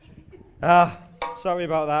Sorry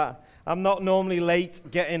about that. I'm not normally late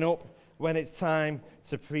getting up when it's time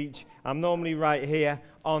to preach. I'm normally right here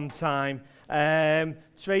on time.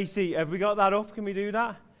 Tracy, have we got that up? Can we do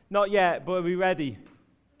that? Not yet, but are we ready?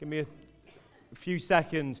 Give me a few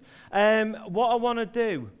seconds. What I want to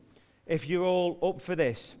do, if you're all up for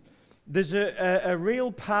this, there's a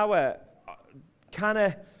real power, kind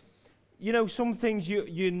of, you know, some things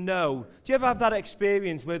you know. Do you ever have that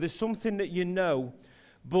experience where there's something that you know,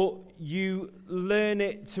 but you learn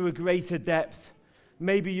it to a greater depth?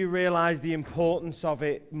 Maybe you realize the importance of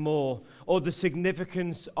it more, or the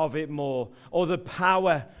significance of it more, or the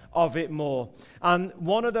power of it more. And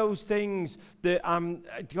one of those things that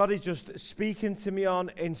God is just speaking to me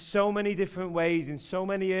on in so many different ways, in so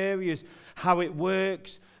many areas, how it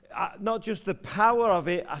works. Not just the power of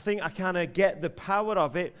it, I think I kind of get the power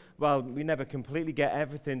of it. Well, we never completely get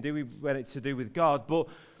everything, do we, when it's to do with God? But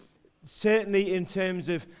certainly in terms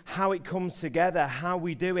of how it comes together, how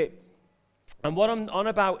we do it. And what I'm on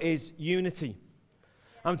about is unity.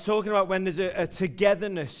 I'm talking about when there's a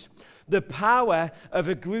togetherness, the power of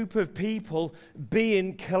a group of people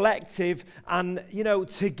being collective and, you know,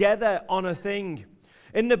 together on a thing.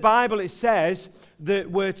 In the Bible it says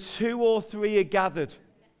that where 2 or 3 are gathered.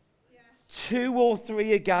 2 or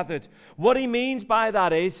 3 are gathered. What he means by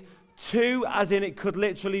that is 2, as in it could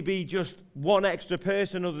literally be just one extra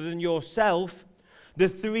person other than yourself. The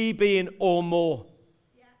 3 being or more.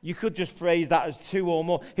 You could just phrase that as 2 or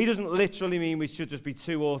more. He doesn't literally mean we should just be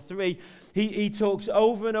 2 or 3. He talks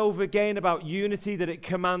over and over again about unity, that it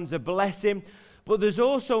commands a blessing. But there's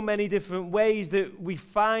also many different ways that we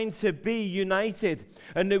find to be united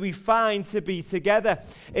and that we find to be together.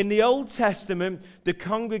 In the Old Testament, the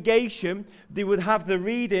congregation, they would have the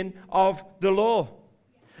reading of the law.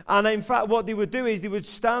 And in fact, what they would do is they would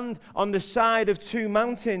stand on the side of 2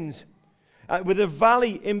 mountains with a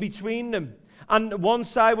valley in between them. And one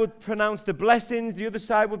side would pronounce the blessings, the other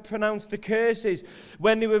side would pronounce the curses.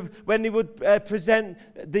 When they would present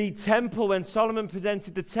the temple, when Solomon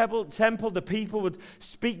presented the temple, the people would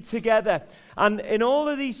speak together. And in all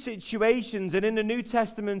of these situations, and in the New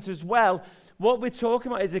Testament as well, what we're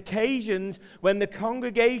talking about is occasions when the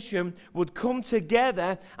congregation would come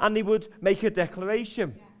together and they would make a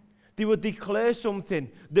declaration. They would declare something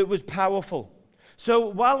that was powerful. So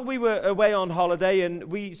while we were away on holiday, and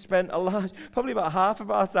we spent probably about half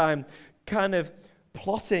of our time kind of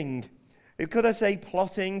plotting. Could I say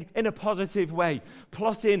plotting in a positive way?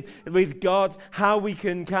 Plotting with God how we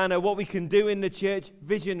can what we can do in the church,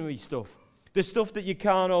 visionary stuff. The stuff that you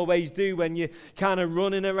can't always do when you're kind of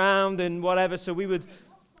running around and whatever. So we would...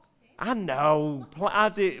 I know,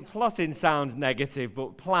 plotting sounds negative,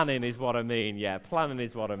 but planning is what I mean. Yeah, planning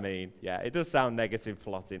is what I mean. Yeah, it does sound negative,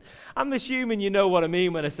 plotting. I'm assuming you know what I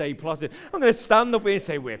mean when I say plotting. I'm going to stand up here and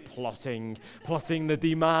say we're plotting the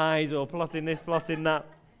demise, or plotting this, plotting that.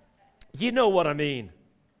 You know what I mean.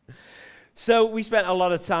 So we spent a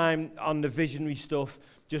lot of time on the visionary stuff,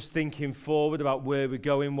 just thinking forward about where we're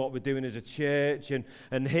going, what we're doing as a church,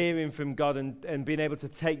 and hearing from God and being able to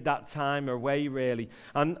take that time away, really.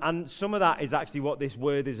 And some of that is actually what this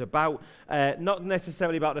word is about. Not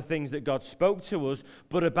necessarily about the things that God spoke to us,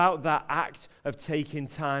 but about that act of taking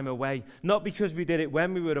time away. Not because we did it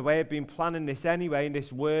when we were away. I've been planning this anyway, and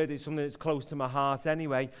this word is something that's close to my heart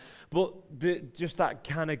anyway. But just that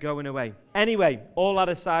kind of going away. Anyway, all that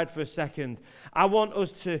aside for a second, I want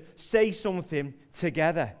us to say something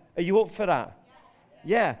together. Are you up for that?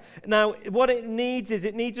 Yeah. Now, what it needs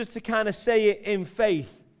us to kind of say it in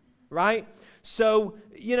faith, right? So,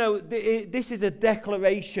 you know, this is a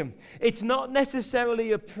declaration. It's not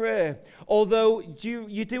necessarily a prayer, although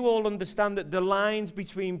you do all understand that the lines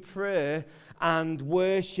between prayer and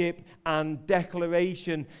worship and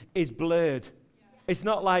declaration is blurred. It's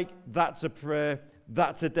not like that's a prayer,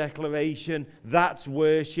 that's a declaration, that's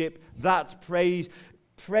worship, that's praise.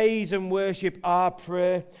 Praise and worship are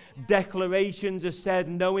prayer. Declarations are said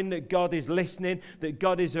knowing that God is listening, that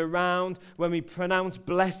God is around. When we pronounce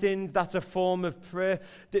blessings, that's a form of prayer.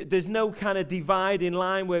 There's no kind of dividing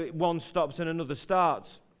line where one stops and another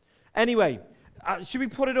starts. Anyway, should we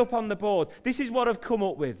put it up on the board? This is what I've come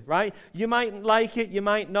up with, right? You might like it, you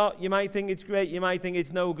might not. You might think it's great, you might think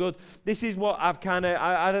it's no good. This is what I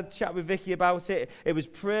had a chat with Vicky about it. It was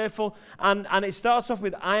prayerful. And it starts off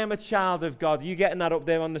with, I am a child of God. You getting that up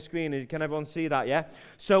there on the screen? Can everyone see that, yeah?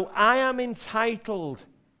 So I am entitled.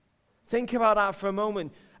 Think about that for a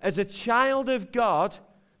moment. As a child of God,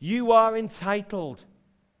 you are entitled.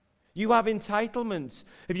 You have entitlements.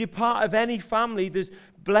 If you're part of any family, there's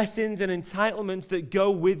blessings and entitlements that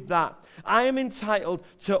go with that. I am entitled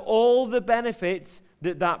to all the benefits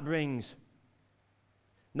that brings.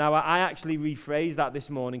 Now, I actually rephrased that this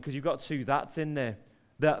morning because you've got two that's in there.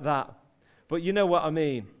 That. But you know what I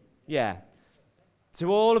mean. Yeah.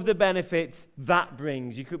 To all of the benefits that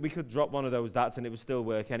brings. We could drop one of those that's and it would still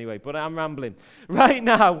work anyway. But I'm rambling. Right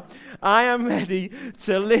now, I am ready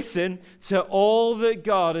to listen to all that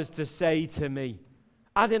God has to say to me.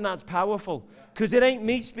 I think that's powerful. Because it ain't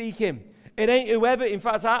me speaking. It ain't whoever. In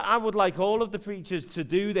fact, I would like all of the preachers to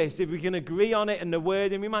do this. If we can agree on it and the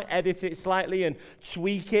word, and we might edit it slightly and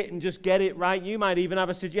tweak it and just get it right. You might even have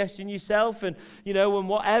a suggestion yourself and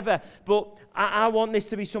whatever. But I want this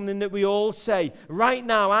to be something that we all say. Right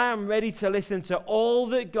now, I am ready to listen to all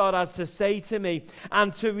that God has to say to me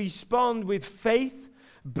and to respond with faith,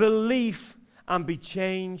 belief, and be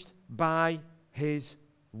changed by his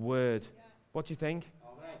word. What do you think?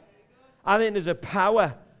 I think there's a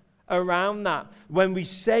power around that when we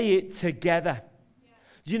say it together.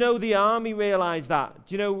 Do you know the army realized that?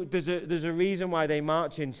 Do you know there's a reason why they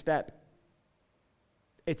march in step?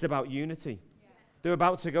 It's about unity. They're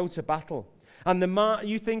about to go to battle. And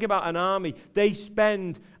you think about an army, they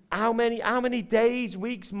spend how many days,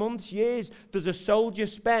 weeks, months, years does a soldier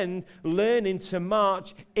spend learning to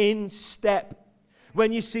march in step?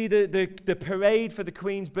 When you see the parade for the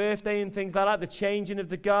Queen's birthday and things like that, the changing of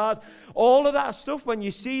the guard, all of that stuff, when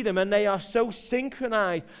you see them and they are so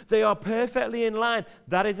synchronized, they are perfectly in line,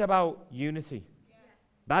 that is about unity. Yes.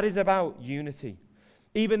 That is about unity.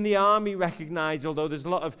 Even the army recognize, although there's a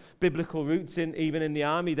lot of biblical roots even in the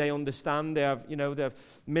army, they understand, they have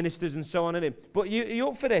ministers and so on in it. But you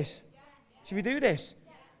up for this? Yes. Should we do this?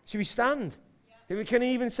 Yes. Should we stand? Yes. We can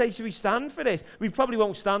even say, should we stand for this? We probably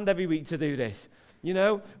won't stand every week to do this.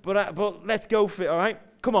 But let's go for it, all right?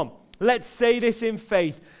 Come on, let's say this in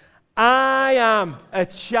faith. I am a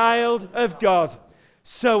child of God,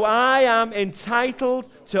 so I am entitled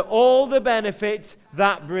to all the benefits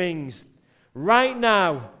that brings. Right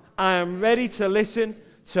now, I am ready to listen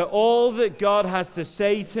to all that God has to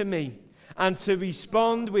say to me and to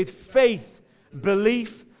respond with faith,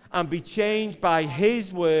 belief, and be changed by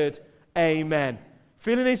his word. Amen.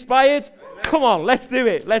 Feeling inspired? Come on, let's do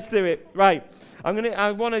it. Let's do it. Right.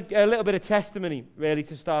 I want a little bit of testimony, really,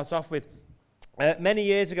 to start off with. Many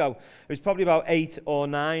years ago, it was probably about 8 or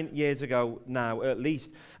 9 years ago now, at least,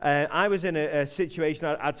 I was in a situation.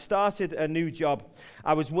 I'd started a new job.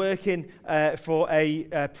 I was working for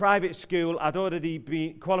a private school. I'd already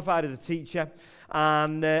been qualified as a teacher.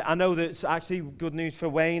 And I know that's actually good news for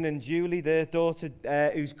Wayne and Julie, their daughter,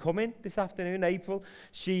 who's coming this afternoon, April.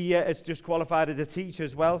 She has just qualified as a teacher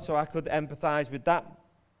as well, so I could empathise with that.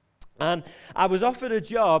 And I was offered a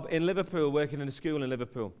job in Liverpool, working in a school in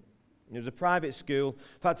Liverpool. It was a private school.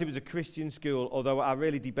 In fact, it was a Christian school, although I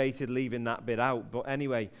really debated leaving that bit out. But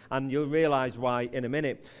anyway, and you'll realise why in a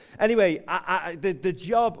minute. Anyway, the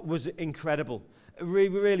job was incredible. We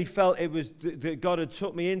really felt it was that God had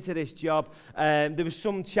took me into this job. There was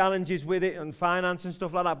some challenges with it and finance and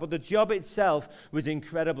stuff like that, but the job itself was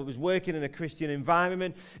incredible. It was working in a Christian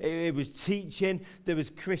environment. It was teaching. There was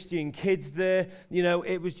Christian kids there.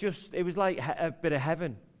 It was like a bit of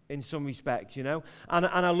heaven in some respects, And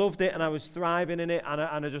I loved it, and I was thriving in it, and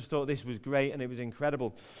I just thought this was great, and it was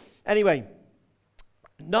incredible. Anyway,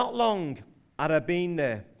 not long had I been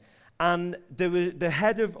there, and there was the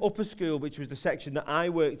head of upper school, which was the section that I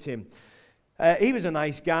worked in. He was a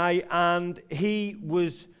nice guy, and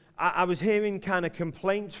I was hearing kind of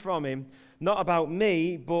complaints from him, not about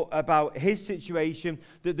me, but about his situation,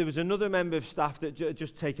 that there was another member of staff that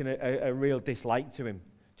just taken a real dislike to him.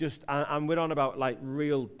 And we're on about like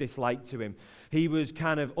real dislike to him. He was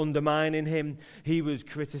kind of undermining him. He was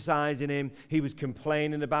criticizing him. He was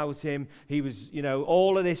complaining about him. He was,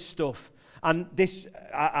 all of this stuff. And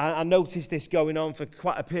I noticed this going on for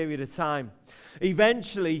quite a period of time.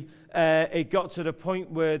 Eventually, it got to the point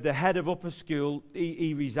where the head of upper school,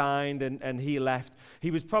 he resigned and he left. He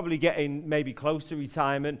was probably getting maybe close to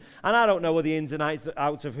retirement. And I don't know the ins and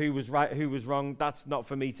outs of who was right, who was wrong. That's not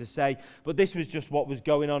for me to say. But this was just what was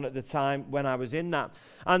going on at the time when I was in that.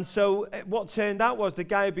 And so what turned out was the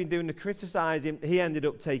guy who'd been doing the criticizing, he ended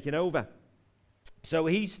up taking over. So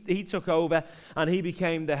he took over and he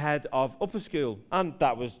became the head of upper school. And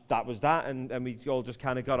that was that. And we all just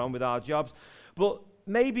kind of got on with our jobs. But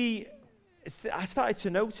maybe I started to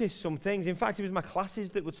notice some things. In fact, it was my classes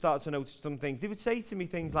that would start to notice some things. They would say to me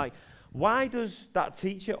things like, why does that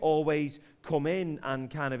teacher always come in and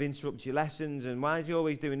kind of interrupt your lessons? And why is he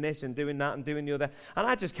always doing this and doing that and doing the other? And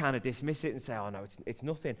I just kind of dismiss it and say, oh, no, it's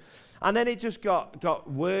nothing. And then it just got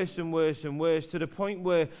worse and worse and worse to the point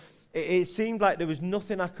where it seemed like there was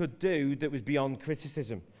nothing I could do that was beyond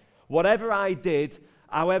criticism. Whatever I did,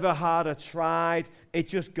 however hard I tried, it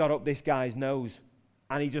just got up this guy's nose.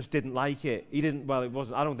 and he just didn't like it. He didn't, well, it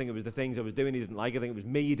wasn't, I don't think it was the things I was doing he didn't like. I think it was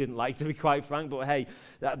me he didn't like, to be quite frank, but hey,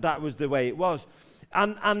 that was the way it was.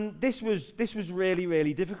 And this was really,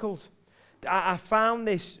 really difficult. I found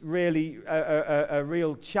this really a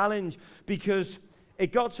real challenge, because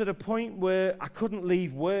it got to the point where I couldn't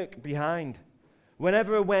leave work behind.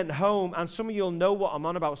 Whenever I went home, and some of you'll know what I'm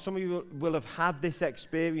on about, some of you will have had this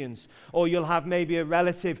experience, or you'll have maybe a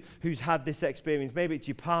relative who's had this experience. Maybe it's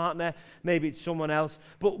your partner, maybe it's someone else.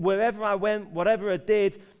 But wherever I went, whatever I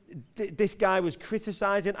did, this guy was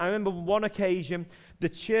criticizing. I remember one occasion, the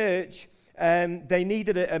church, they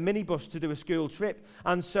needed a minibus to do a school trip.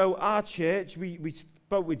 And so our church, we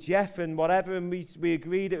spoke with Jeff and whatever, and we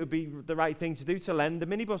agreed it would be the right thing to do to lend the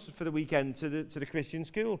minibus for the weekend to the Christian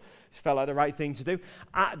school. It felt like the right thing to do.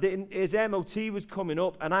 His MOT was coming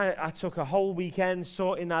up, and I took a whole weekend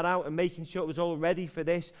sorting that out and making sure it was all ready for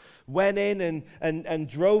this. Went in and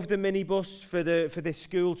drove the minibus for this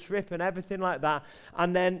school trip and everything like that.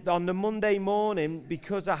 And then on the Monday morning,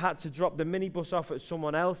 because I had to drop the minibus off at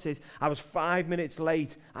someone else's, I was 5 minutes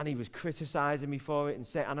late, and he was criticizing me for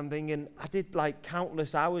it, and I'm thinking, I did like countless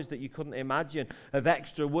hours that you couldn't imagine of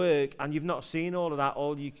extra work, and you've not seen all of that.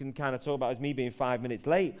 All you can kind of talk about is me being 5 minutes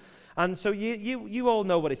late. And so you all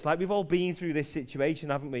know what it's like. We've all been through this situation,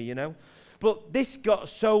 haven't we, you know? But this got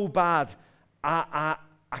so bad, I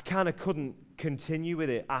kind of couldn't continue with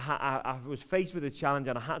it. I was faced with a challenge,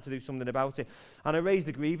 and I had to do something about it. And I raised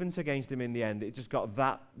a grievance against him in the end. It just got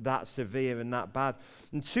that severe and that bad.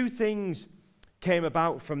 And two things came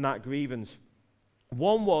about from that grievance.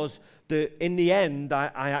 One was that in the end,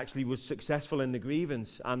 I actually was successful in the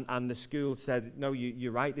grievance, and the school said, no,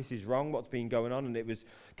 you're right, this is wrong, what's been going on, and it was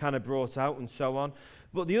kind of brought out and so on.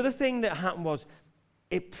 But the other thing that happened was,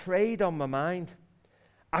 it preyed on my mind.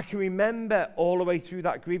 I can remember all the way through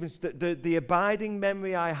that grievance, the abiding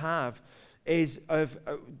memory I have is of,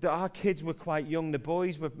 our kids were quite young. The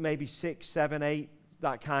boys were maybe 6, 7, 8,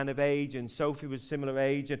 that kind of age, and Sophie was similar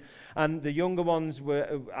age, and the younger ones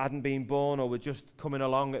hadn't been born or were just coming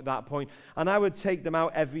along at that point. And I would take them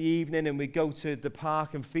out every evening, and we'd go to the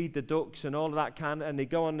park and feed the ducks and all of that and they'd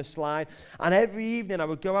go on the slide. And every evening I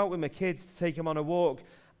would go out with my kids to take them on a walk,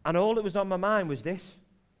 and all that was on my mind was this.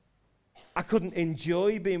 I couldn't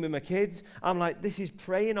enjoy being with my kids. I'm like, this is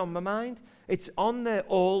preying on my mind. It's on there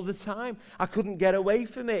all the time. I couldn't get away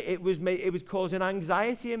from it. It was causing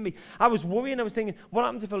anxiety in me. I was worrying. I was thinking, what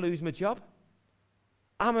happens if I lose my job?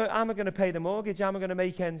 Am I going to pay the mortgage? Am I going to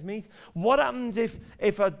make ends meet? What happens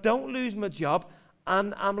if I don't lose my job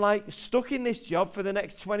and I'm like stuck in this job for the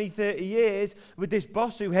next 20, 30 years with this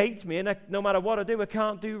boss who hates me, and no matter what I do, I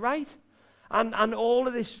can't do right? And all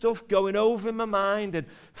of this stuff going over in my mind and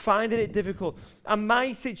finding it difficult. And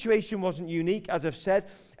my situation wasn't unique, as I've said,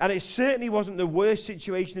 and it certainly wasn't the worst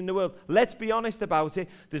situation in the world. Let's be honest about it.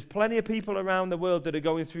 There's plenty of people around the world that are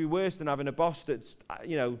going through worse than having a boss that's,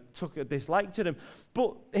 took a dislike to them.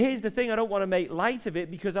 But here's the thing, I don't want to make light of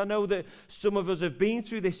it, because I know that some of us have been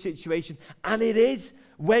through this situation, and it is,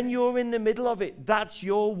 when you're in the middle of it, that's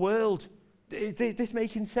your world. Is this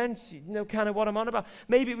making sense? You know, kind of what I'm on about.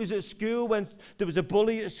 Maybe it was at school when there was a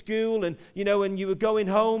bully at school, and and you were going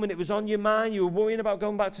home and it was on your mind. You were worrying about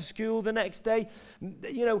going back to school the next day.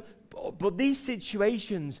 But these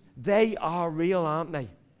situations, they are real, aren't they?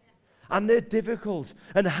 And they're difficult.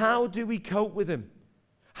 And how do we cope with them?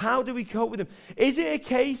 How do we cope with them? Is it a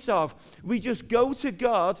case of we just go to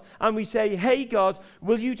God and we say, hey, God,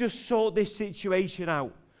 will you just sort this situation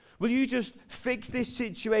out? Will you just fix this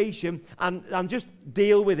situation and just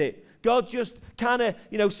deal with it? God, just kind of,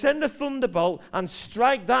 send a thunderbolt and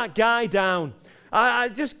strike that guy down. I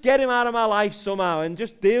just get him out of my life somehow and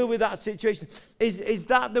just deal with that situation. Is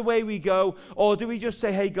that the way we go? Or do we just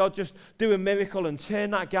say, hey, God, just do a miracle and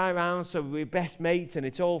turn that guy around so we're best mates and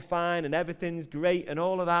it's all fine and everything's great and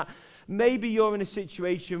all of that? Maybe you're in a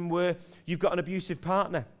situation where you've got an abusive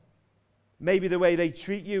partner. Maybe the way they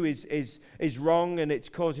treat you is wrong and it's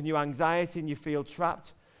causing you anxiety and you feel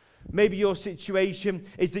trapped. Maybe your situation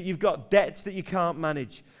is that you've got debts that you can't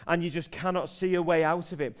manage and you just cannot see a way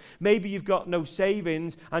out of it. Maybe you've got no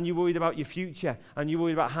savings and you're worried about your future and you're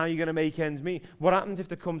worried about how you're going to make ends meet. What happens if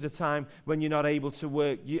there comes a time when you're not able to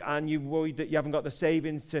work and you're worried that you haven't got the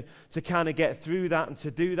savings to kind of get through that and to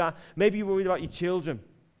do that? Maybe you're worried about your children.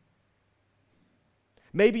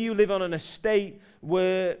 Maybe you live on an estate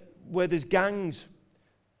where there's gangs.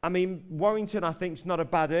 I mean, Warrington, I think, is not a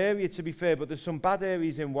bad area, to be fair, but there's some bad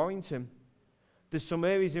areas in Warrington. There's some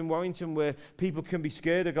areas in Warrington where people can be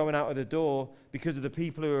scared of going out of the door because of the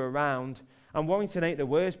people who are around. And Warrington ain't the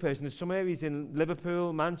worst person. There's some areas in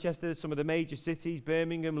Liverpool, Manchester, some of the major cities,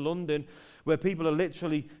 Birmingham, London, where people are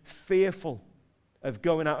literally fearful of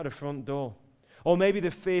going out of the front door. Or maybe they're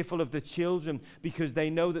fearful of the children because they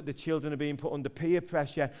know that the children are being put under peer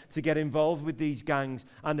pressure to get involved with these gangs,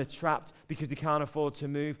 and they're trapped because they can't afford to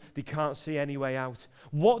move. They can't see any way out.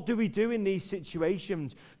 What do we do in these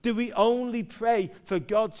situations? Do we only pray for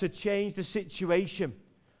God to change the situation?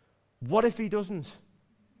 What if he doesn't?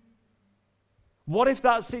 What if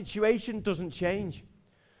that situation doesn't change?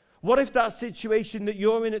 What if that situation that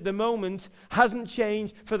you're in at the moment hasn't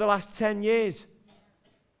changed for the last 10 years?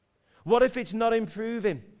 What if it's not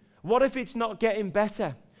improving? What if it's not getting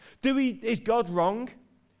better? Is God wrong?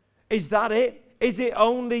 Is that it? Is it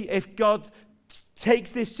only if God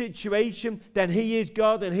takes this situation, then he is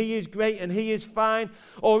God and he is great and he is fine?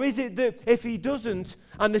 Or is it that if he doesn't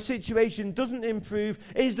and the situation doesn't improve,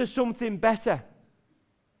 is there something better?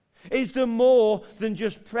 Is there more than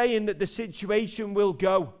just praying that the situation will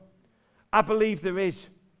go? I believe there is.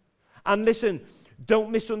 And listen,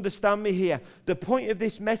 don't misunderstand me here. The point of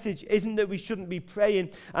this message isn't that we shouldn't be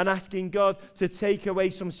praying and asking God to take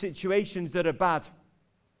away some situations that are bad.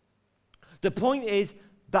 The point is,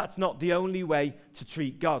 that's not the only way to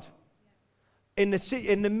treat God. In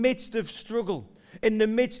the midst of struggle, in the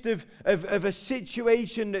midst of a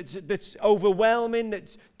situation that's overwhelming,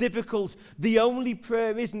 that's difficult, the only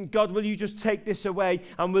prayer isn't, God, will you just take this away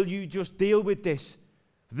and will you just deal with this?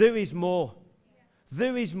 There is more.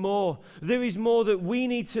 There is more. There is more that we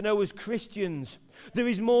need to know as Christians. There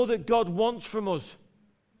is more that God wants from us.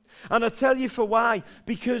 And I'll tell you for why.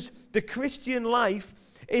 Because the Christian life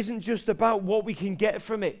isn't just about what we can get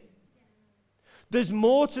from it. There's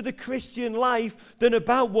more to the Christian life than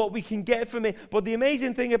about what we can get from it. But the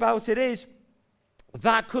amazing thing about it is,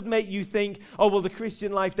 that could make you think, oh, well, the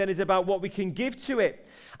Christian life then is about what we can give to it.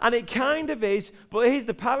 And it kind of is, but here's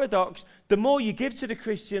the paradox. The more you give to the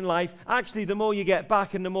Christian life, actually, the more you get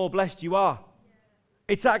back and the more blessed you are.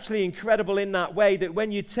 It's actually incredible in that way that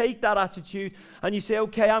when you take that attitude and you say,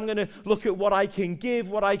 okay, I'm going to look at what I can give,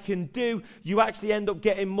 what I can do, you actually end up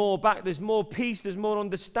getting more back. There's more peace, there's more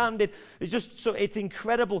understanding. It's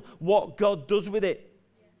incredible what God does with it.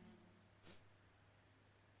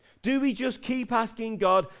 Do we just keep asking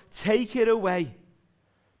God, take it away?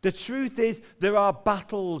 The truth is, there are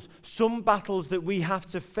battles, some battles that we have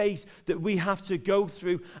to face, that we have to go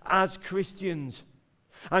through as Christians.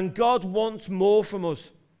 And God wants more from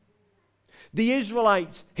us. The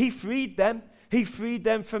Israelites, he freed them. He freed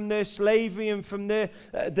them from their slavery and from the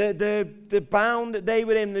bound that they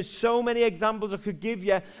were in. There's so many examples I could give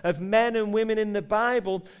you of men and women in the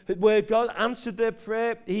Bible where God answered their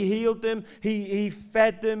prayer. He healed them. He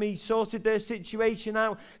fed them. He sorted their situation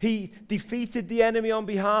out. He defeated the enemy on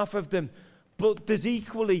behalf of them. But there's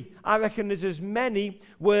equally, I reckon there's as many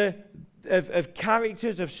of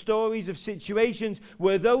characters, of stories, of situations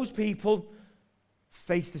where those people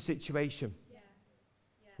faced the situation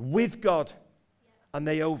with God. And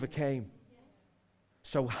they overcame.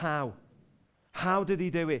 So how? How did he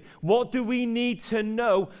do it? What do we need to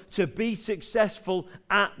know to be successful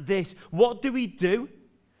at this? What do we do?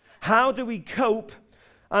 How do we cope?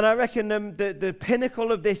 And I reckon the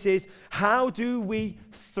pinnacle of this is, how do we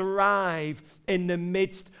thrive in the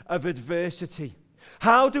midst of adversity?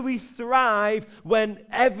 How do we thrive when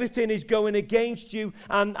everything is going against you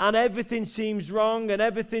and everything seems wrong and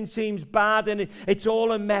everything seems bad and it's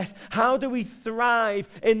all a mess? How do we thrive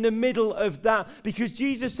in the middle of that? Because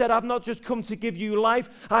Jesus said, I've not just come to give you life,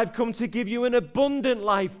 I've come to give you an abundant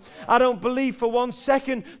life. I don't believe for 1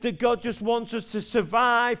 second that God just wants us to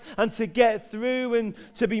survive and to get through and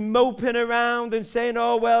to be moping around and saying,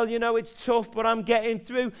 oh, well, it's tough, but I'm getting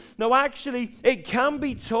through. No, actually, it can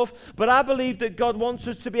be tough, but I believe that God wants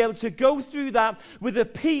us to be able to go through that with a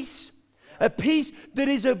peace that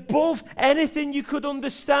is above anything you could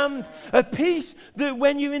understand, a peace that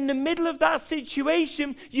when you're in the middle of that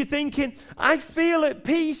situation, you're thinking, I feel at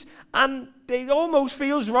peace, and it almost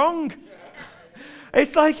feels wrong.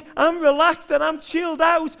 It's like I'm relaxed and I'm chilled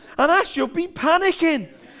out, and I should be panicking.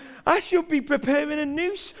 I should be preparing a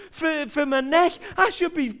noose for my neck. I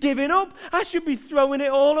should be giving up. I should be throwing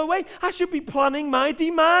it all away. I should be planning my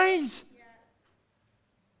demise.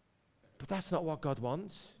 But that's not what God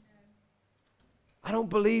wants. I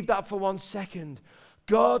don't believe that for 1 second.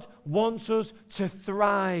 God wants us to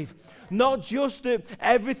thrive. Not just that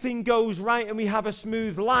everything goes right and we have a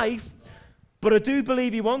smooth life, but I do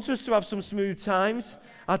believe he wants us to have some smooth times.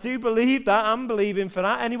 I do believe that. I'm believing for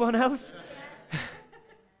that. Anyone else?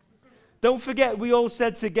 Don't forget, we all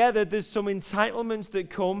said together there's some entitlements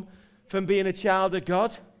that come from being a child of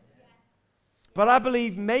God. But I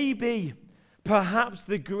believe perhaps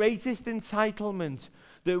the greatest entitlement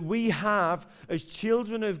that we have as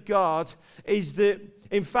children of God is that,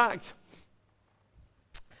 in fact,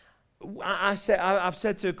 I've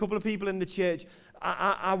said to a couple of people in the church,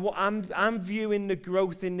 I'm viewing the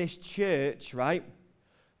growth in this church, right,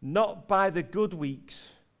 not by the good weeks,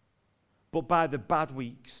 but by the bad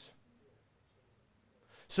weeks.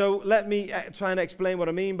 So let me try and explain what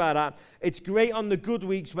I mean by that. It's great on the good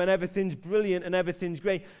weeks when everything's brilliant and everything's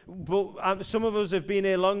great. But some of us have been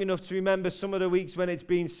here long enough to remember some of the weeks when it's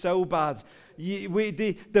been so bad.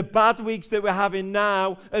 The bad weeks that we're having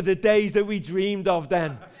now are the days that we dreamed of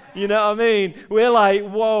then. You know what I mean? We're like,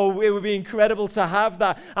 whoa, it would be incredible to have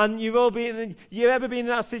that. And you ever been in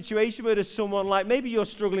that situation where there's someone like, maybe you're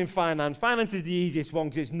struggling finance. Finance is the easiest one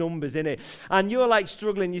because it's numbers, innit? And you're like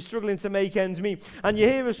struggling to make ends meet. And you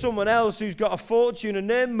hear of someone else who's got a fortune and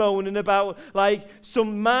they're moaning about like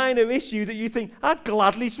some minor issue that you think, I'd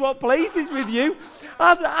gladly swap places with you.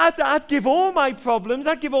 I'd give all my problems,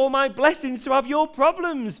 I'd give all my blessings to have your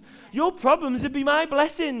problems. Your problems would be my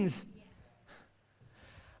blessings.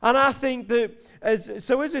 And I think that, as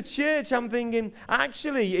a church, I'm thinking,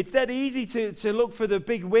 actually, it's dead easy to look for the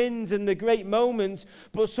big wins and the great moments,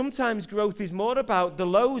 but sometimes growth is more about the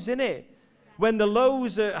lows, innit? When the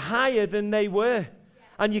lows are higher than they were.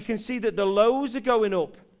 And you can see that the lows are going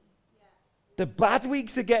up. The bad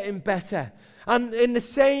weeks are getting better. And in the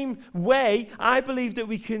same way, I believe that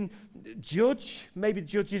we can judge, maybe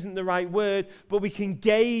judge isn't the right word, but we can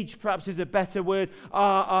gauge, perhaps is a better word,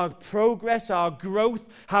 our progress, our growth,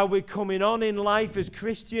 how we're coming on in life as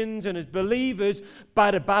Christians and as believers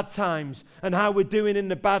by the bad times and how we're doing in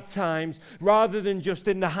the bad times rather than just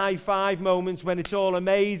in the high five moments when it's all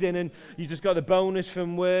amazing and you just got the bonus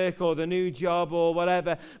from work or the new job or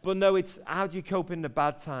whatever. But no, it's how do you cope in the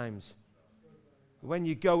bad times? When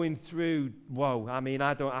you're going through, whoa, I mean,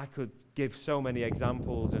 I could give so many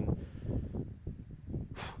examples, and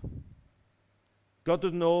God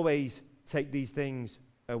doesn't always take these things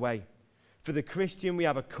away. For the Christian, we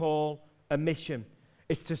have a call, a mission.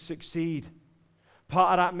 It's to succeed.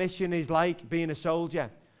 Part of that mission is like being a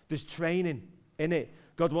soldier. There's training in it.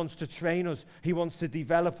 God wants to train us. He wants to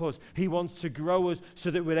develop us. He wants to grow us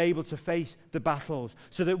so that we're able to face the battles,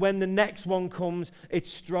 so that when the next one comes,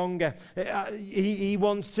 it's stronger. He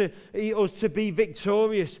wants us to be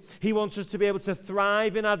victorious. He wants us to be able to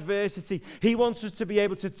thrive in adversity. He wants us to be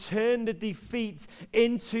able to turn the defeats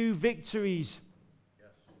into victories. Yes.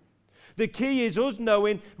 The key is us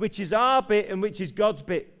knowing which is our bit and which is God's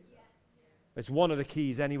bit. Yes. It's one of the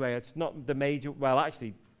keys anyway. It's not the major, well,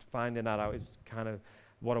 actually, finding that out is kind of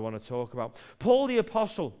what I want to talk about. Paul the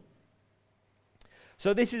Apostle.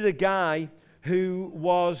 So this is a guy who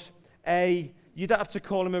was you don't have to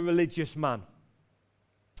call him a religious man.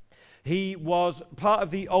 He was part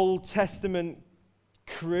of the Old Testament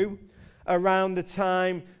crew around the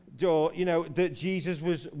time, that Jesus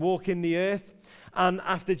was walking the earth. And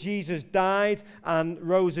after Jesus died and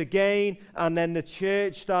rose again, and then the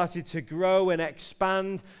church started to grow and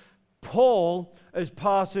expand, Paul, as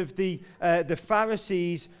part of the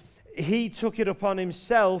Pharisees, he took it upon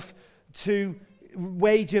himself to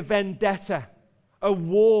wage a vendetta, a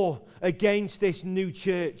war against this new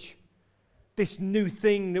church, this new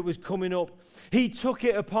thing that was coming up. He took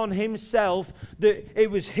it upon himself that it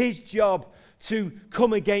was his job to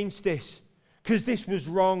come against this because this was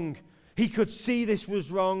wrong. He could see this was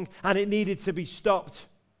wrong and it needed to be stopped.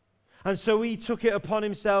 And so he took it upon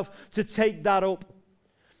himself to take that up.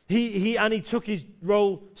 He took his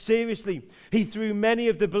role seriously. He threw many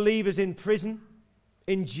of the believers in prison,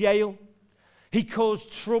 in jail. He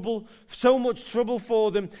caused trouble, so much trouble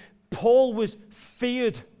for them. Paul was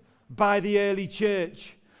feared by the early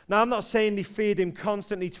church. Now, I'm not saying they feared him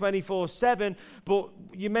constantly 24/7, but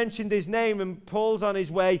you mentioned his name and Paul's on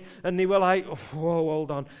his way, and they were like, oh, whoa,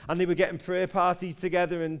 hold on. And they were getting prayer parties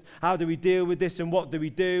together, and how do we deal with this, and what do we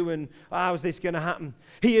do, and how's this going to happen?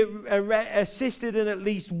 He assisted in at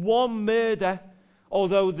least one murder,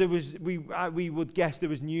 although we would guess there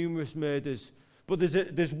was numerous murders. But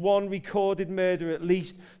there's one recorded murder at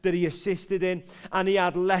least that he assisted in, and he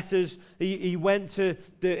had letters. He went to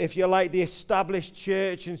the established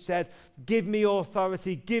church and said, give me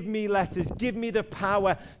authority, give me letters, give me the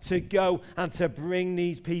power to go and to bring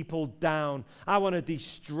these people down. I want to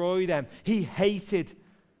destroy them. He hated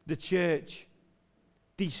the church,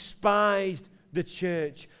 despised the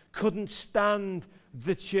church, couldn't stand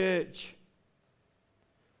the church.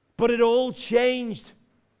 But it all changed.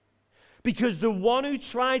 Because the one who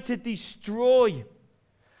tried to destroy,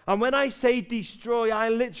 and when I say destroy, I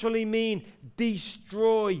literally mean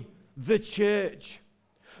destroy the church.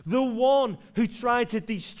 The one who tried to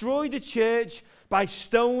destroy the church by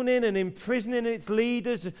stoning and imprisoning its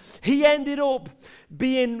leaders. He ended up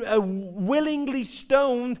being willingly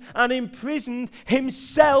stoned and imprisoned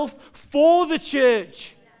himself for the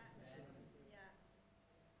church.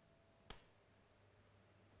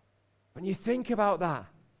 When you think about that,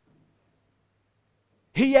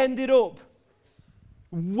 he ended up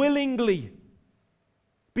willingly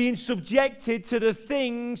being subjected to the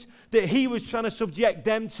things that he was trying to subject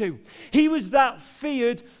them to. He was that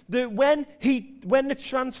feared that when the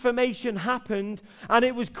transformation happened, and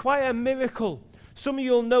it was quite a miracle. Some of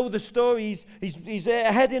you will know the story. He's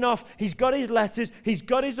heading off. He's got his letters. He's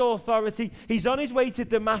got his authority. He's on his way to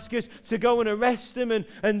Damascus to go and arrest them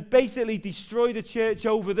and basically destroy the church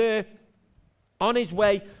over there. On his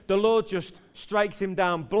way, the Lord just strikes him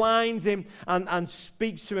down, blinds him, and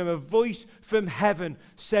speaks to him. A voice from heaven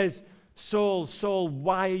says, Saul, Saul,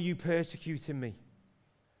 why are you persecuting me?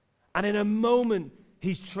 And in a moment,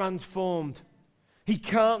 he's transformed. He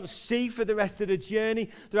can't see for the rest of the journey.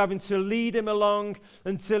 They're having to lead him along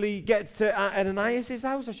until he gets to Ananias'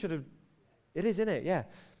 house. It is, isn't it? Yeah.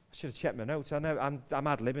 I should have checked my notes. I know I'm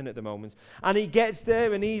ad-libbing at the moment. And he gets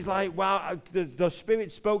there and he's like, wow, the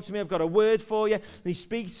Spirit spoke to me. I've got a word for you. And he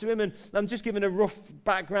speaks to him, and I'm just giving a rough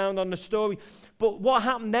background on the story. But what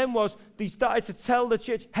happened then was they started to tell the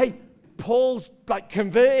church, hey, Paul's like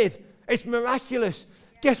converted. It's miraculous.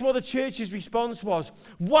 Guess what the church's response was?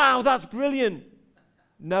 Wow, that's brilliant.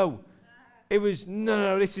 No. It was,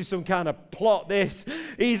 no, this is some kind of plot, this.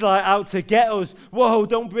 He's like out to get us. Whoa,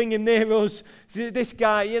 don't bring him near us. This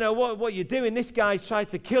guy, what are you doing? This guy's tried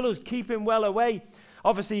to kill us. Keep him well away.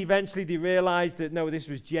 Obviously, eventually they realized that, no, this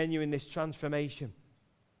was genuine, this transformation.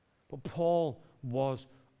 But Paul was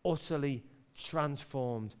utterly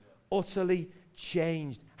transformed, utterly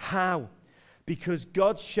changed. How? Because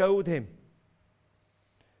God showed him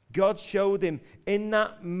in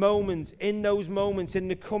that moment, in those moments, in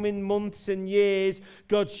the coming months and years,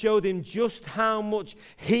 God showed him just how much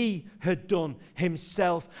he had done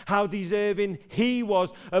himself, how deserving he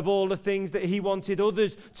was of all the things that he wanted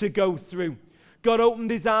others to go through. God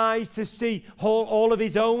opened his eyes to see all of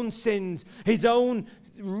his own sins, his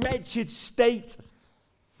wretched state.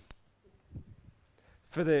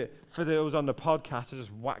 For those on the podcast, I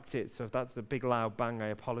just whacked it, so if that's the big loud bang, I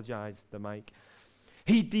apologize, the mic.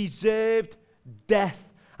 He deserved death,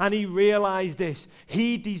 and he realized this.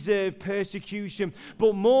 He deserved persecution.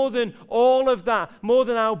 But more than all of that, more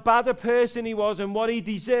than how bad a person he was and what he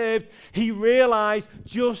deserved, he realized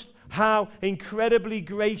just how incredibly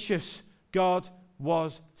gracious God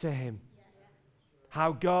was to him.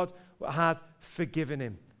 How God had forgiven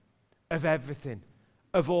him of everything,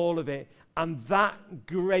 of all of it. And that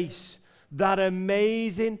grace, that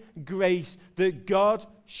amazing grace that God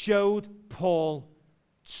showed Paul,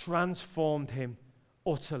 transformed him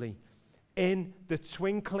utterly. In the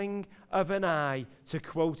twinkling of an eye, to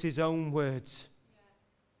quote his own words.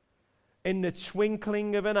 In the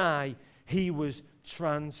twinkling of an eye, he was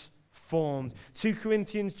transformed. 2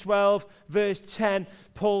 Corinthians 12, verse 10,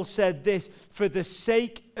 Paul said this, for the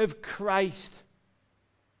sake of Christ,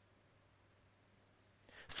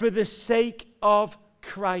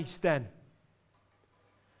 then,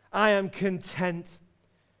 I am content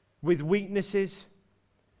with weaknesses,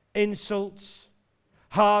 insults,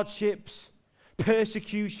 hardships,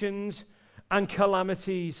 persecutions, and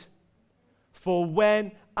calamities. For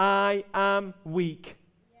when I am weak,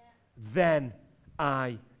 then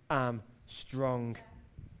I am strong.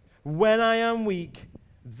 When I am weak,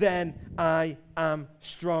 then I am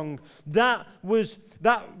strong. That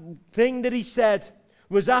thing that he said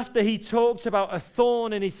was after he talked about a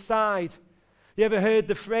thorn in his side. You ever heard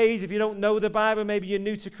the phrase, if you don't know the Bible, maybe you're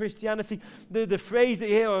new to Christianity, the phrase that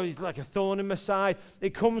you hear, oh, he's like a thorn in my side,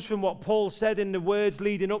 it comes from what Paul said in the words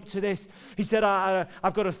leading up to this. He said,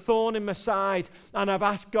 I've got a thorn in my side, and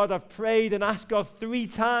I've prayed and asked God 3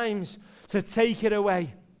 times to take it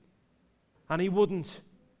away. And he wouldn't.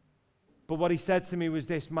 But what he said to me was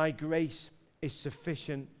this, my grace is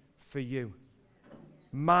sufficient for you.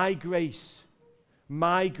 My grace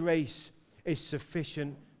is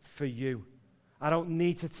sufficient for you. I don't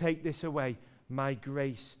need to take this away. My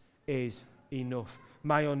grace is enough.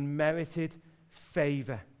 My unmerited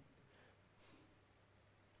favor.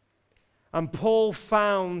 And Paul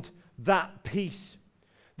found that peace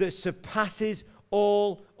that surpasses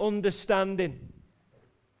all understanding.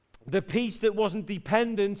 The peace that wasn't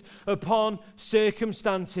dependent upon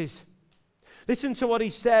circumstances. Listen to what he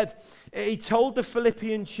said. He told the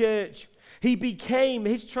Philippian church,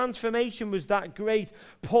 his transformation was that great.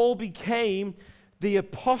 Paul became the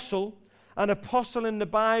apostle An apostle in the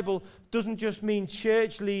Bible doesn't just mean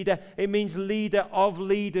church leader, it means leader of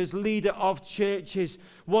leaders, leader of churches,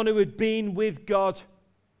 one who had been with God,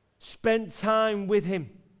 spent time with him.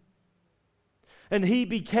 And he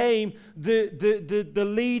became the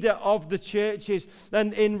leader of the churches.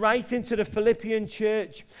 And in writing to the Philippian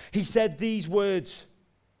church, he said these words: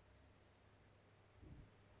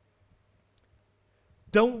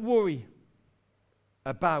 don't worry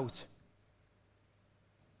about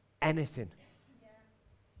anything.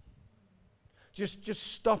 Just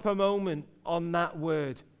stop a moment on that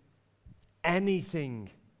word. Anything.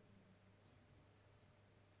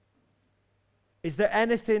 Is there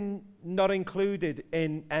anything not included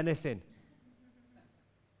in anything?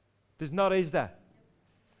 There's not, is there?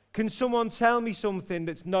 Can someone tell me something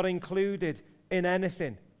that's not included in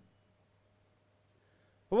anything?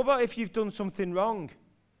 What about if you've done something wrong?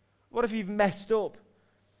 What if you've messed up?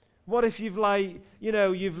 What if you've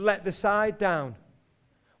you've let the side down?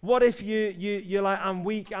 What if you're like, I'm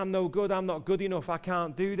weak, I'm no good, I'm not good enough, I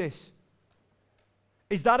can't do this?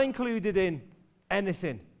 Is that included in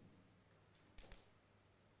anything?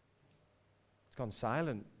 It's gone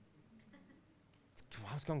silent.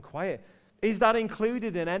 It's gone quiet. Is that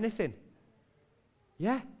included in anything?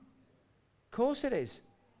 Yeah. Of course it is.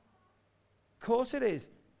 Of course it is.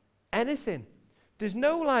 Anything. There's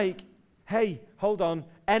no hey, hold on,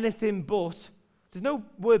 anything but. There's no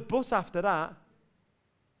word but after that.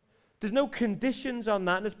 There's no conditions on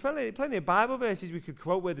that. And there's plenty of Bible verses we could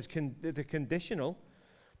quote where there's the conditional.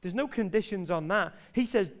 There's no conditions on that. He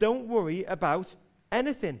says, don't worry about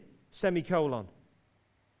anything, semicolon.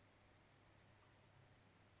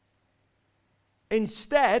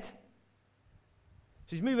 Instead, so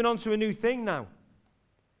he's moving on to a new thing now.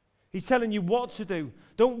 He's telling you what to do.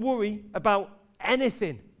 Don't worry about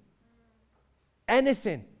anything.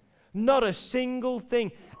 Anything. Not a single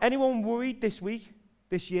thing. Anyone worried this week,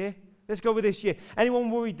 this year? Let's go with this year.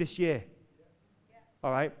 Anyone worried this year? Yeah.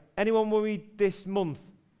 All right. Anyone worried this month?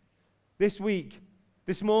 This week?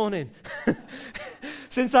 This morning?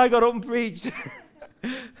 Since I got up and preached.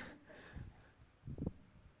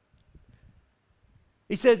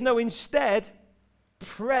 He says, no, instead,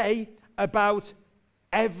 pray about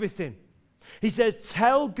everything. He says,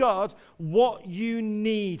 tell God what you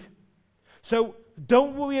need. So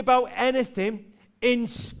don't worry about anything.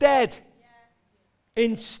 Instead,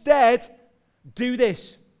 do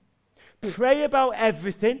this. Pray about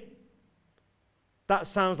everything. That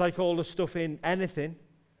sounds like all the stuff in anything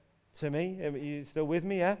to me. Are you still with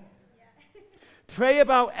me, yeah? Pray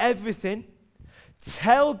about everything.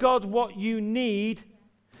 Tell God what you need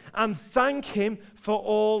and thank him for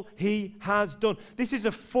all he has done. This is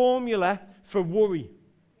a formula for worry.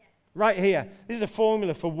 Right here. This is a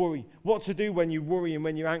formula for worry. What to do when you worry and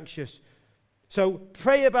when you're anxious. So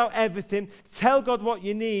pray about everything, tell God what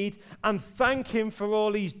you need, and thank him for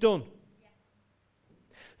all he's done.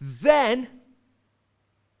 Then,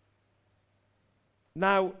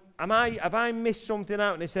 now, have I missed something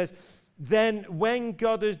out? And it says, then when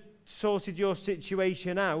God has sorted your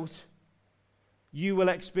situation out, you will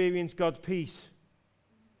experience God's peace.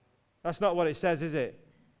 That's not what it says, is it?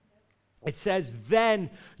 It says,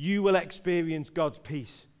 then you will experience God's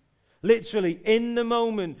peace. Literally, in the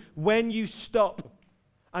moment when you stop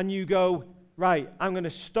and you go, right, I'm going to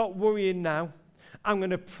stop worrying now. I'm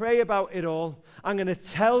going to pray about it all. I'm going to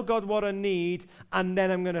tell God what I need, and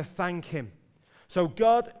then I'm going to thank him. So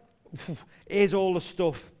God, here's all the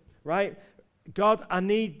stuff, right? God, I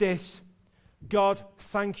need this. God,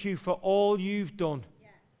 thank you for all you've done. Yeah.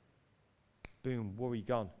 Boom, worry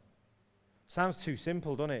gone. Sounds too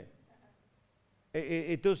simple, doesn't it?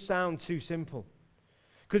 It does sound too simple.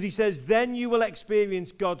 Because he says, then you will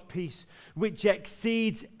experience God's peace, which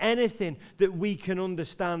exceeds anything that we can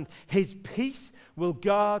understand. His peace will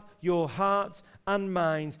guard your hearts and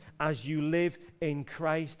minds as you live in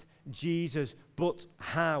Christ Jesus. But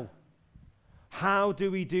how? How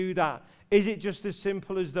do we do that? Is it just as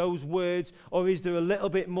simple as those words, or is there a little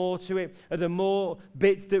bit more to it? Are there more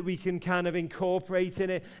bits that we can kind of incorporate in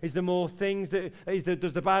it? Is there more things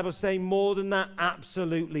does the Bible say more than that?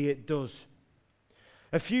 Absolutely it does.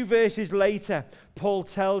 A few verses later, Paul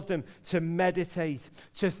tells them to meditate,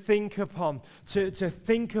 to think upon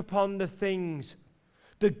the things,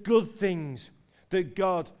 the good things that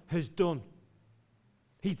God has done.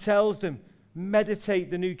 He tells them,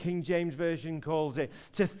 meditate, the New King James Version calls it,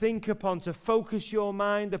 to think upon, to focus your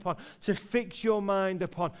mind upon, to fix your mind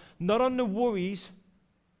upon, not on the worries,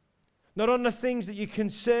 not on the things that you're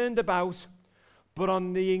concerned about, but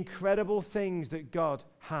on the incredible things that God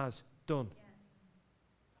has done.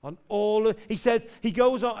 On all, he says, he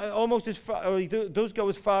goes on, almost as far, or he does go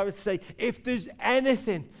as far as to say, if there's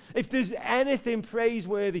anything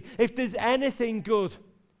praiseworthy, if there's anything good,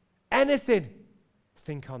 anything,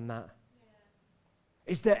 think on that.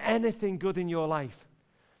 Yeah. Is there anything good in your life?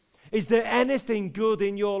 Is there anything good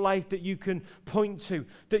in your life that you can point to,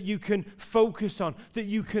 that you can focus on, that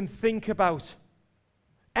you can think about?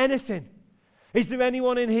 Anything. Is there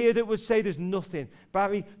anyone in here that would say there's nothing?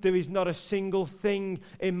 Barry, there is not a single thing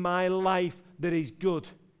in my life that is good.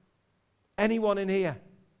 Anyone in here?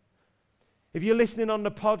 If you're listening on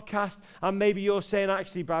the podcast and maybe you're saying,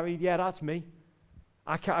 actually, Barry, yeah, that's me.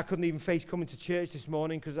 I couldn't even face coming to church this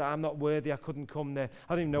morning because I'm not worthy. I couldn't come there.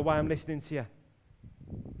 I don't even know why I'm listening to you.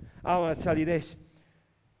 I want to tell you this.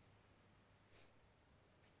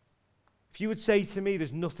 If you would say to me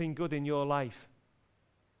there's nothing good in your life,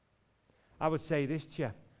 I would say this to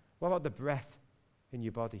you. What about the breath in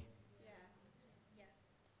your body? Yeah.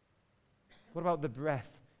 What about the breath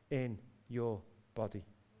in your body?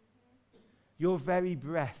 Mm-hmm. Your very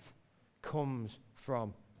breath comes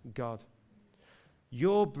from God.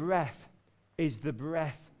 Your breath is the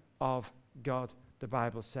breath of God, the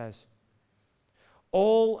Bible says.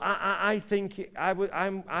 I take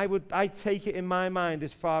it in my mind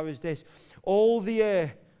as far as this. All the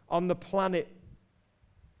air on the planet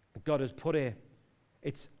God has put here,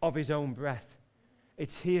 it's of his own breath.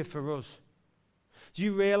 It's here for us. Do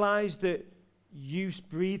you realize that you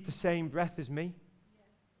breathe the same breath as me? Yeah.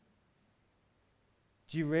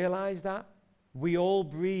 Do you realize that? We all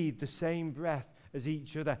breathe the same breath as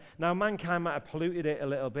each other. Now, mankind might have polluted it a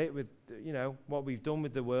little bit with, what we've done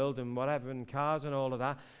with the world and whatever, and cars and all of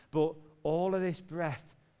that, but all of this breath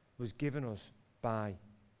was given us by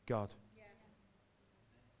God. Yeah.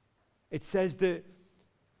 It says that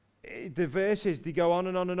the verses, they go on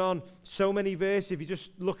and on and on. So many verses, if you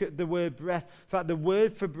just look at the word breath. In fact, the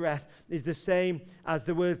word for breath is the same as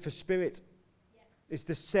the word for spirit. Yes. It's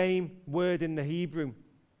the same word in the Hebrew.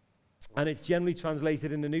 And it's generally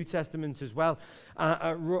translated in the New Testament as well.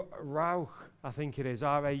 Rauch, I think it is,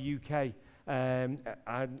 R-A-U-K. And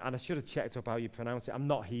I should have checked up how you pronounce it. I'm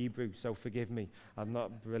not Hebrew, so forgive me. I'm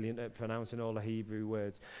not brilliant at pronouncing all the Hebrew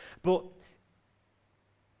words. But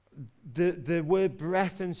the word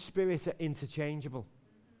breath and spirit are interchangeable.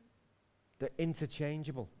 They're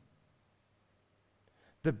interchangeable.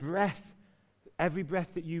 The breath, every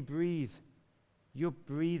breath that you breathe, you're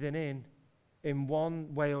breathing in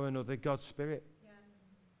one way or another God's Spirit. Yeah.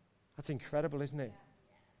 That's incredible, isn't it? Yeah.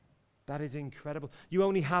 That is incredible. You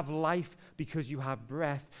only have life because you have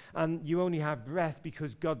breath, and you only have breath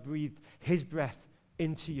because God breathed his breath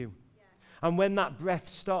into you. Yeah. And when that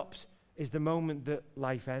breath stops is the moment that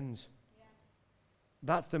life ends. Yeah.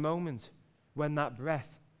 That's the moment when that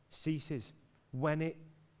breath ceases, when it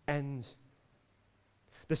ends.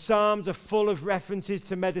 The Psalms are full of references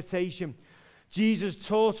to meditation. Jesus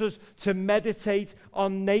taught us to meditate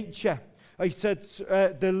on nature. He said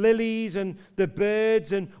the lilies and the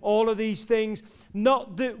birds and all of these things.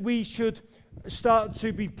 Not that we should start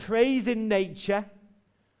to be praising nature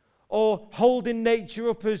or holding nature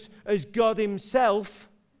up as God himself.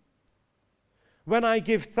 When I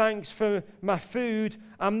give thanks for my food,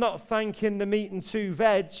 I'm not thanking the meat and 2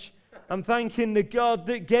 veg. I'm thanking the God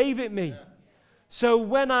that gave it me. So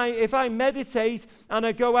if I meditate and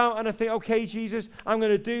I go out and I think, okay, Jesus, I'm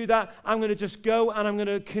going to do that. I'm going to just go and I'm going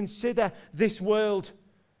to consider this world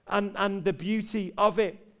and the beauty of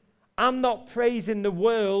it. I'm not praising the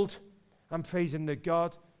world. I'm praising the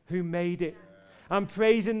God who made it. I'm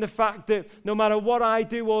praising the fact that no matter what I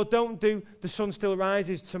do or don't do, the sun still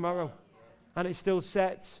rises tomorrow and it still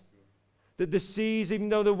sets. That the seas, even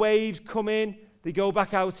though the waves come in, they go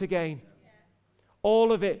back out again.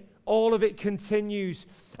 All of it continues,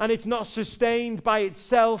 and it's not sustained by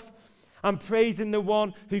itself. I'm praising the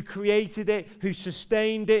one who created it, who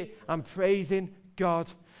sustained it. I'm praising God,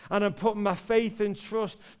 and I'm putting my faith and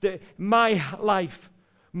trust that my life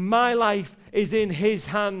is in his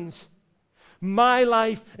hands. My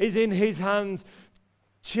life is in his hands.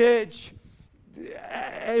 Church,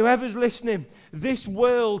 whoever's listening, this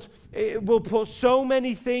world, it will put so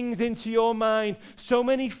many things into your mind, so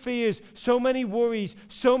many fears, so many worries,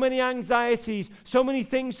 so many anxieties, so many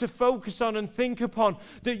things to focus on and think upon,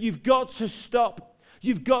 that you've got to stop.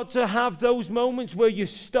 You've got to have those moments where you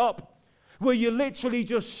stop, where you literally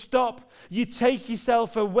just stop. You take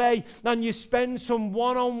yourself away and you spend some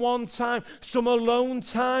one-on-one time, some alone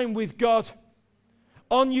time with God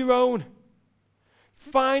on your own.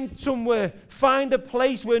 Find somewhere, find a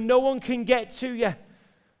place where no one can get to you.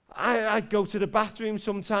 I'd go to the bathroom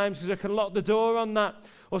sometimes because I can lock the door on that.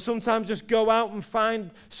 Or sometimes just go out and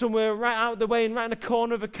find somewhere right out of the way and right in the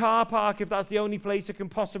corner of a car park if that's the only place I can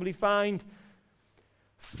possibly find.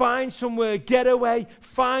 Find somewhere, get away,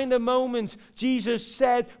 find a moment. Jesus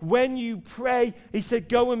said, when you pray, he said,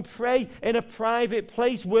 go and pray in a private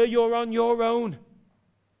place where you're on your own.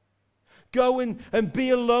 Go and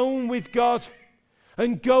be alone with God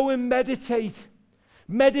and go and meditate.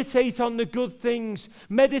 Meditate on the good things.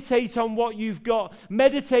 Meditate on what you've got.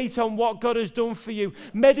 Meditate on what God has done for you.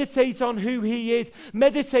 Meditate on who he is.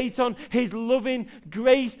 Meditate on his loving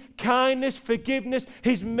grace, kindness, forgiveness,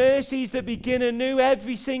 his mercies that begin anew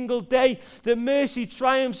every single day. That mercy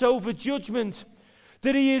triumphs over judgment.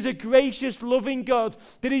 That he is a gracious, loving God.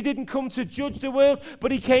 That he didn't come to judge the world,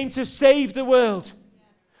 but he came to save the world.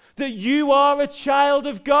 That you are a child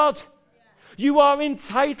of God. You are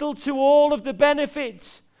entitled to all of the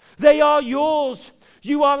benefits. They are yours.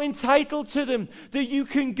 You are entitled to them. That you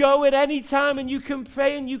can go at any time and you can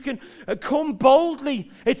pray and you can come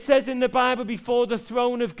boldly, it says in the Bible, before the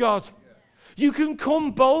throne of God. You can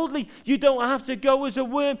come boldly. You don't have to go as a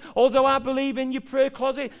worm. Although I believe in your prayer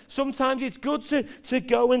closet, sometimes it's good to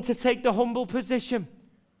go and to take the humble position.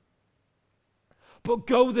 But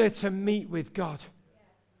go there to meet with God.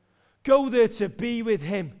 Go there to be with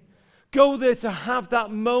him. Go there to have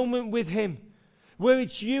that moment with him where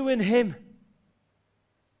it's you and him.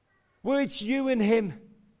 Where it's you and him.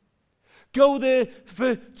 Go there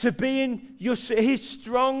to be in his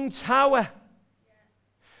strong tower.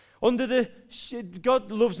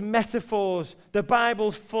 God loves metaphors. The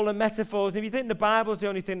Bible's full of metaphors. If you think the Bible's the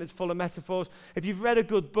only thing that's full of metaphors, if you've read a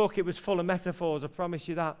good book, it was full of metaphors, I promise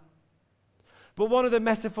you that. But one of the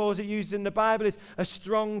metaphors it uses in the Bible is a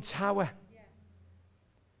strong tower.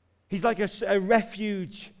 He's like a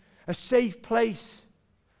refuge, a safe place,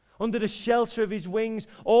 under the shelter of his wings.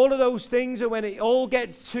 All of those things are when it all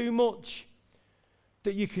gets too much,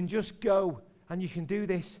 that you can just go and you can do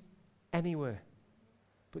this anywhere.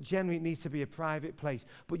 But generally it needs to be a private place.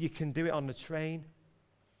 But you can do it on the train.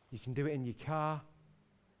 You can do it in your car.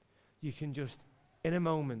 You can just, in a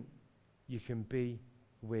moment, you can be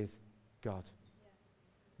with God.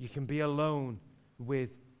 You can be alone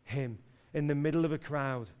with him in the middle of a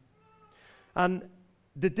crowd. And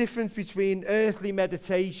the difference between earthly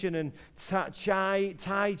meditation and Tai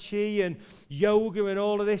Chi and yoga and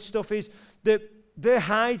all of this stuff is that they're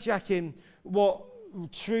hijacking what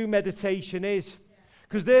true meditation is.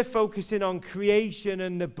 Because they're focusing on creation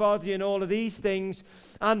and the body and all of these things.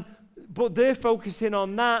 But they're focusing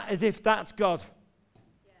on that as if that's God.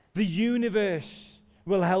 The universe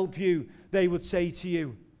will help you, they would say to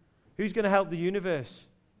you. Who's going to help the universe?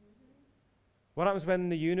 What happens when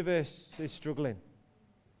the universe is struggling?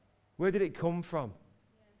 Where did it come from?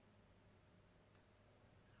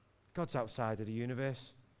 God's outside of the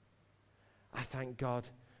universe. I thank God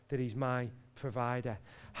that he's my provider.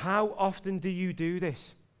 How often do you do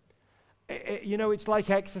this? It's like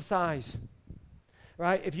exercise,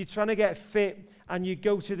 right? If you're trying to get fit and you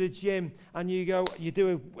go to the gym and you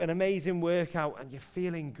do an amazing workout and you're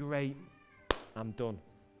feeling great, I'm done.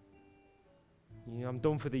 I'm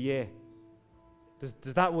done for the year.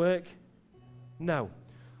 Does that work? No.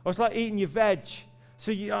 Or it's like eating your veg.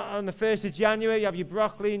 So on the 1st of January, you have your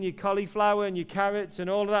broccoli and your cauliflower and your carrots and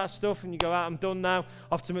all of that stuff, and you go, I'm done now,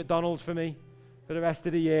 off to McDonald's for me for the rest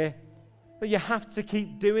of the year. But you have to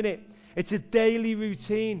keep doing it. It's a daily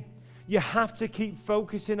routine. You have to keep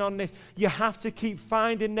focusing on this. You have to keep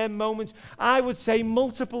finding them moments. I would say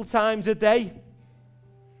multiple times a day.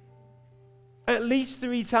 At least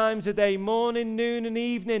 3 times a day, morning, noon, and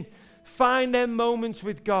evening. Find them moments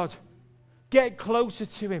with God. Get closer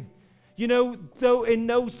to him. Though in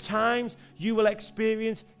those times, you will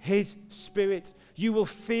experience his spirit. You will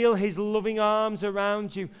feel his loving arms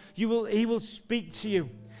around you. He will speak to you.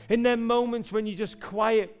 In them moments when you're just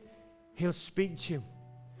quiet, he'll speak to you.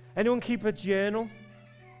 Anyone keep a journal?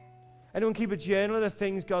 Anyone keep a journal of the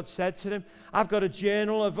things God said to them? I've got a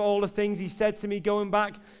journal of all the things he said to me going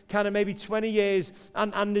back kind of maybe 20 years.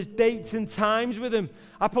 And there's dates and times with him.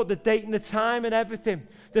 I put the date and the time and everything.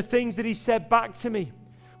 The things that he said back to me.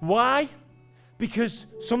 Why? Because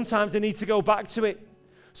sometimes I need to go back to it.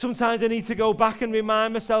 Sometimes I need to go back and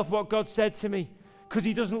remind myself what God said to me. Because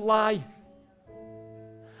he doesn't lie.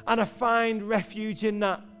 And I find refuge in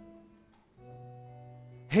that.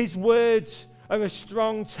 His words are a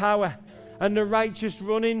strong tower, and the righteous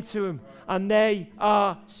run into him, and they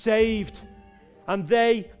are saved. And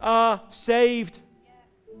they are saved.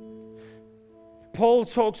 Paul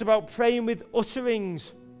talks about praying with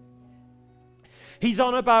utterings. He's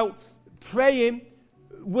on about praying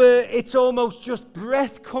where it's almost just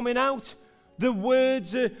breath coming out. The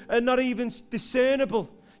words are not even discernible.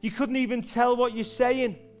 You couldn't even tell what you're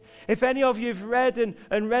saying. If any of you have read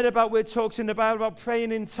and read about where it talks in the Bible about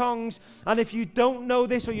praying in tongues, and if you don't know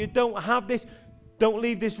this or you don't have this, don't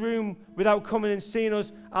leave this room without coming and seeing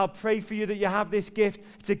us. I'll pray for you that you have this gift.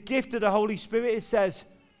 It's a gift of the Holy Spirit, it says.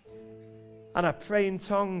 And I pray in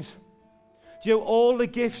tongues. Do you know all the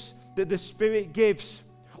gifts that the Spirit gives,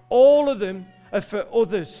 all of them are for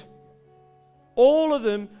others. All of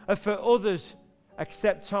them are for others,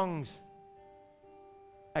 except tongues.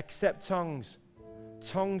 Except tongues.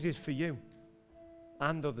 Tongues is for you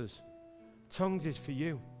and others. Tongues is for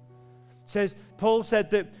you. Paul said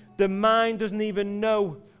that the mind doesn't even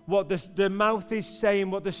know what the mouth is saying,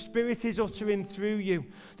 what the Spirit is uttering through you.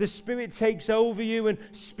 The Spirit takes over you and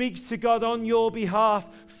speaks to God on your behalf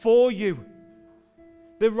for you.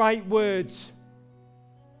 The right words.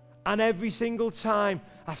 And every single time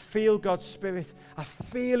I feel God's Spirit, I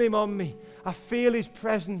feel Him on me, I feel His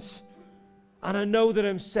presence, and I know that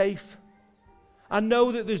I'm safe. I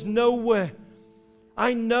know that there's nowhere,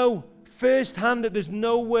 I know firsthand that there's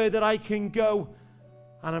nowhere that I can go,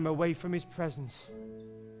 and I'm away from His presence.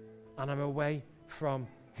 And I'm away from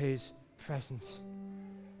His presence.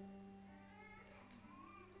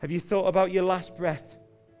 Have you thought about your last breath?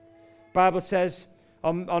 Bible says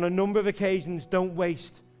on a number of occasions, don't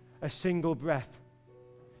waste a single breath.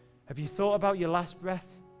 Have you thought about your last breath?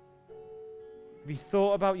 Have you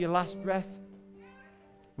thought about your last breath?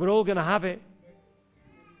 We're all going to have it.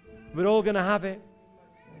 We're all going to have it.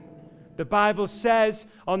 The Bible says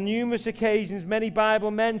on numerous occasions, many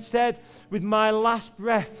Bible men said, with my last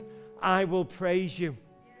breath, I will praise you.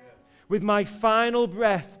 With my final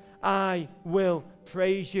breath, I will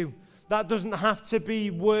praise you. That doesn't have to be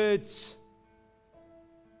words.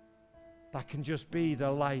 That can just be the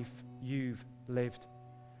life you've lived.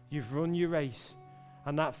 You've run your race,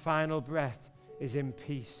 and that final breath is in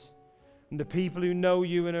peace. And the people who know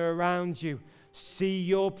you and are around you see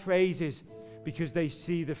your praises because they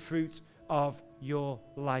see the fruit of your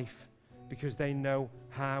life, because they know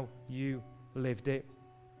how you lived it.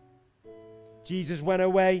 Jesus went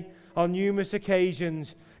away on numerous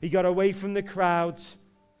occasions. He got away from the crowds.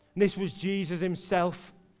 And this was Jesus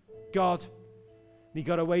himself, God. And he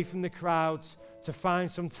got away from the crowds to find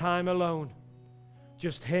some time alone.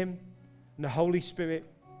 Just him and the Holy Spirit.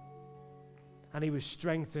 And he was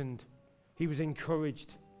strengthened. He was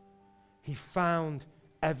encouraged. He found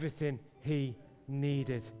everything he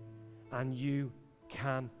needed. And you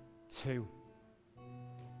can too.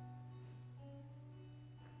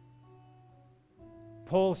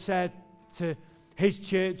 Paul said to his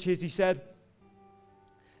churches, he said,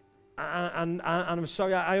 and I'm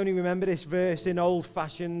sorry, I only remember this verse in the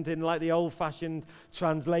old-fashioned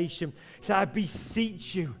translation. He said, I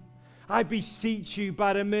beseech you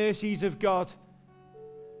by the mercies of God.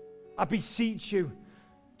 I beseech you.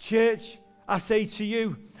 Church, I say to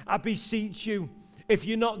you, I beseech you, if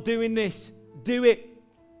you're not doing this, do it.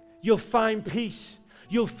 You'll find peace.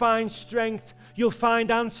 You'll find strength. You'll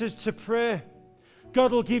find answers to prayer.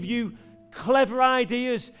 God will give you clever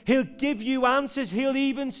ideas. He'll give you answers. He'll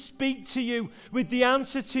even speak to you with the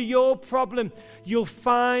answer to your problem. You'll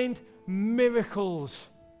find miracles.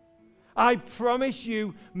 I promise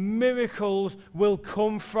you, miracles will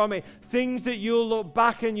come from it. Things that you'll look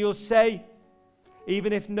back and you'll say,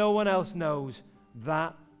 even if no one else knows,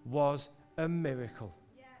 that was a miracle.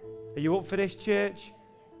 Are you up for this, church?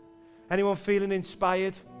 Anyone feeling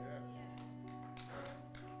inspired?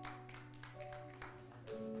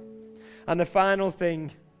 And the final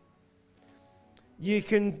thing,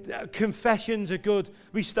 confessions are good.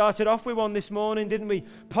 We started off with one this morning, didn't we?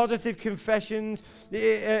 Positive confessions.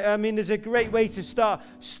 I mean, there's a great way to start.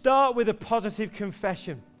 Start with a positive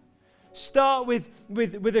confession. Start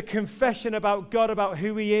with a confession about God, about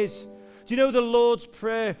who He is. Do you know the Lord's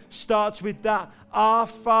Prayer starts with that? Our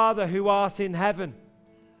Father who art in heaven.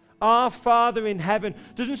 Our Father in heaven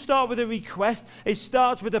doesn't start with a request. It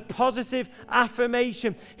starts with a positive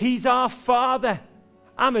affirmation. He's our Father.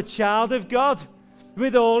 I'm a child of God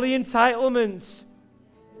with all the entitlements.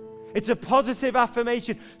 It's a positive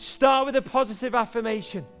affirmation. Start with a positive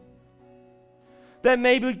affirmation. Then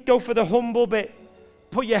maybe go for the humble bit.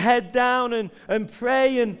 Put your head down and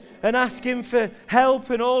pray and ask Him for help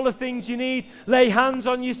and all the things you need. Lay hands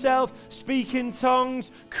on yourself, speak in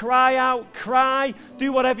tongues, cry out, cry,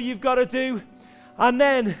 do whatever you've got to do. And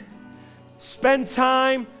then spend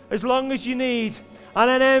time as long as you need. And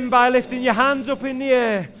then end by lifting your hands up in the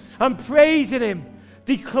air and praising Him,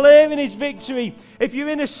 declaring His victory. If you're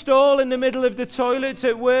in a stall in the middle of the toilets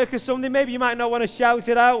at work or something, maybe you might not want to shout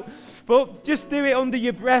it out. But just do it under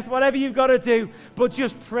your breath, whatever you've got to do. But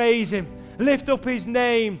just praise him. Lift up his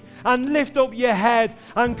name and lift up your head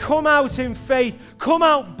and come out in faith. Come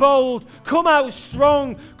out bold. Come out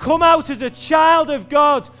strong. Come out as a child of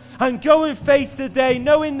God and go and face the day,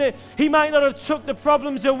 knowing that he might not have took the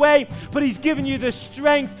problems away, but he's given you the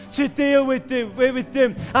strength to deal with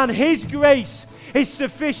them. And his grace is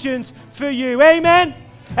sufficient for you. Amen.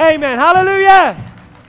 Amen. Hallelujah.